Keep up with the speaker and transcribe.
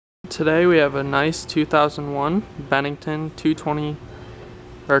Today we have a nice 2001 Bennington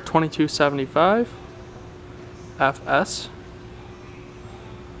 2275 FS.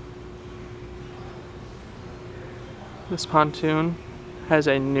 This pontoon has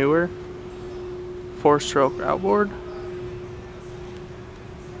a newer 4-stroke outboard.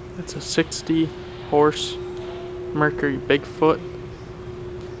 It's a 60 horse Mercury Bigfoot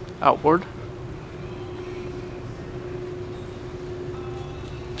outboard.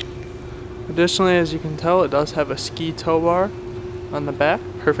 Additionally, as you can tell, it does have a ski tow bar on the back,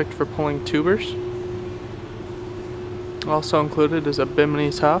 perfect for pulling tubers. Also included is a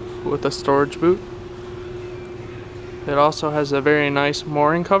bimini top with a storage boot. It also has a very nice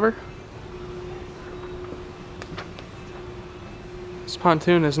mooring cover. This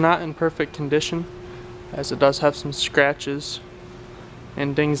pontoon is not in perfect condition, as it does have some scratches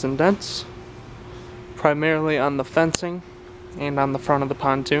and dings and dents, primarily on the fencing and on the front of the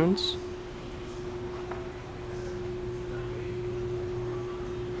pontoons.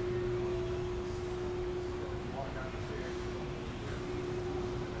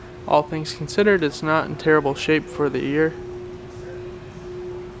 All things considered, it's not in terrible shape for the year.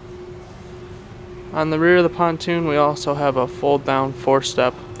 On the rear of the pontoon, we also have a fold-down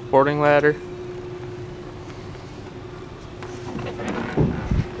 4-step boarding ladder.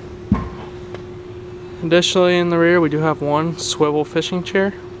 Additionally, in the rear, we do have one swivel fishing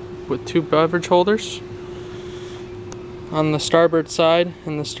chair with 2 beverage holders. On the starboard side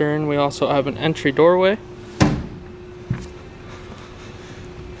in the stern, we also have an entry doorway.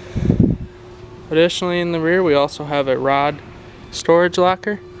 Additionally, in the rear, we also have a rod storage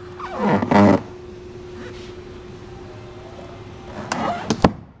locker.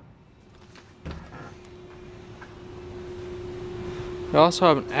 We also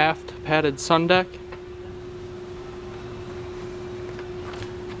have an aft padded sun deck.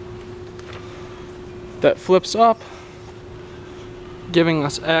 That flips up, giving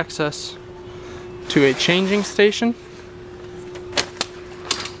us access to a changing station.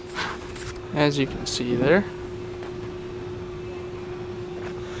 As you can see there.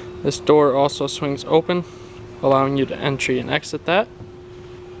 This door also swings open, allowing you to entry and exit that.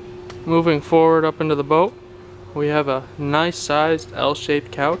 Moving forward up into the boat, we have a nice sized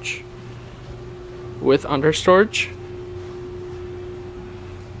L-shaped couch with understorage.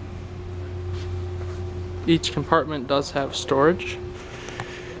 Each compartment does have storage.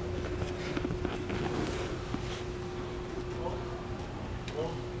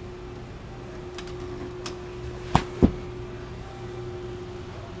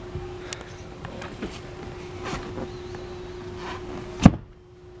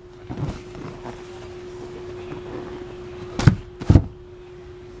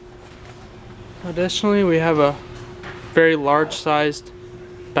 Additionally, we have a very large sized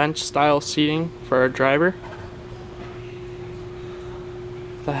bench style seating for our driver.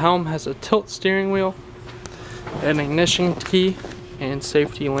 The helm has a tilt steering wheel, an ignition key, and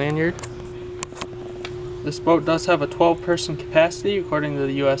safety lanyard. This boat does have a 12-person capacity according to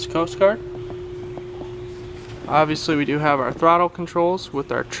the U.S. Coast Guard. Obviously, we do have our throttle controls with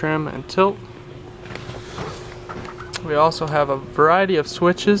our trim and tilt. We also have a variety of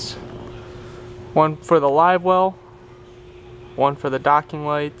switches. One for the live well, one for the docking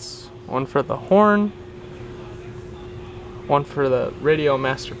lights, one for the horn, one for the radio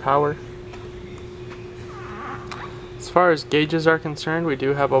master power. As far as gauges are concerned, we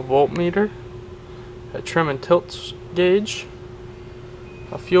do have a voltmeter, a trim and tilt gauge,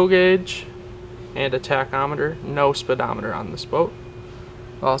 a fuel gauge, and a tachometer. No speedometer on this boat.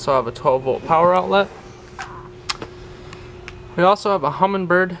 We also have a 12-volt power outlet. We also have a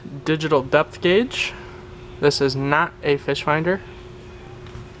Humminbird digital depth gauge. This is not a fish finder.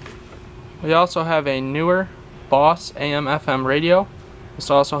 We also have a newer Boss AM/FM radio. This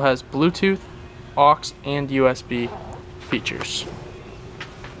also has Bluetooth, aux, and USB features.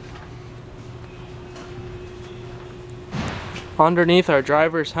 Underneath our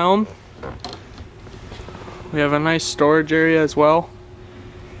driver's helm, we have a nice storage area as well.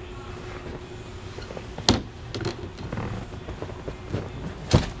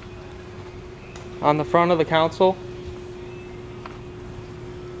 On the front of the console,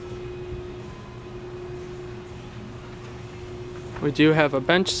 we do have a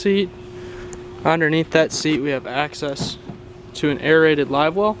bench seat. Underneath that seat, we have access to an aerated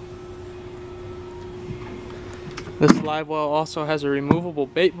live well. This live well also has a removable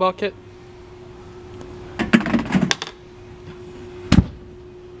bait bucket.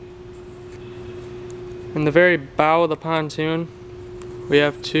 In the very bow of the pontoon, we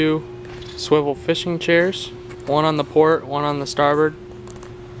have 2 swivel fishing chairs, one on the port, one on the starboard.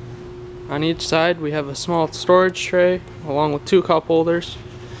 On each side we have a small storage tray along with 2 cup holders,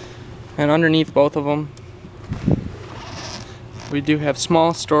 and underneath both of them we do have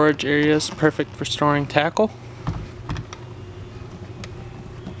small storage areas perfect for storing tackle.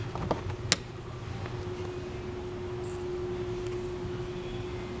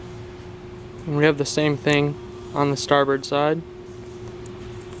 And we have the same thing on the starboard side.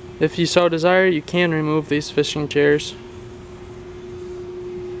 If you so desire, you can remove these fishing chairs.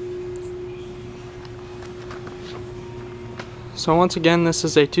 So once again, this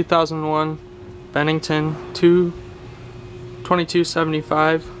is a 2001 Bennington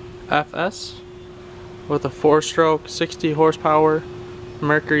 2275 FS with a 4-stroke 60 horsepower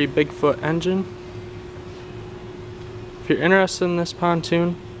Mercury Bigfoot engine. If you're interested in this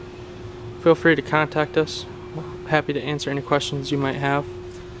pontoon, feel free to contact us. I'm happy to answer any questions you might have.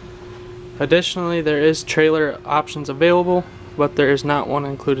 Additionally, there is trailer options available, but there is not one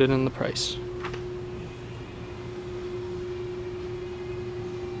included in the price.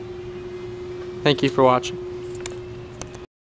 Thank you for watching.